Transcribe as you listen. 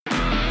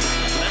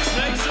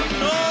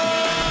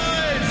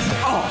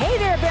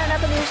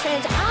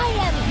fans. I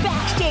am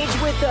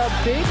backstage with the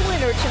big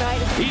winner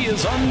tonight. He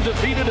is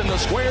undefeated in the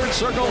squared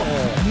circle.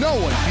 No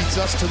one beats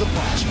us to the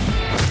punch.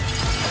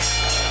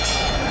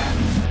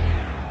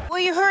 Well,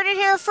 you heard it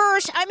here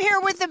first. I'm here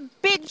with the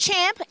big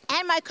champ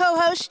and my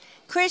co-host,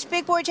 Chris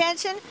Big Boy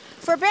Jensen.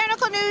 For Bare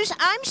Knuckle News,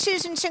 I'm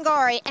Susan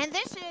Singari, and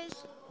this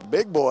is...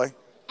 Big Boy.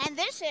 And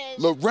this is...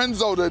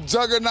 Lorenzo the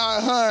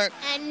Juggernaut Hunt.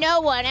 And no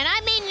one, and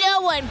I mean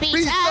no one,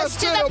 beats us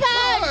to the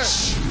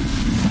punch.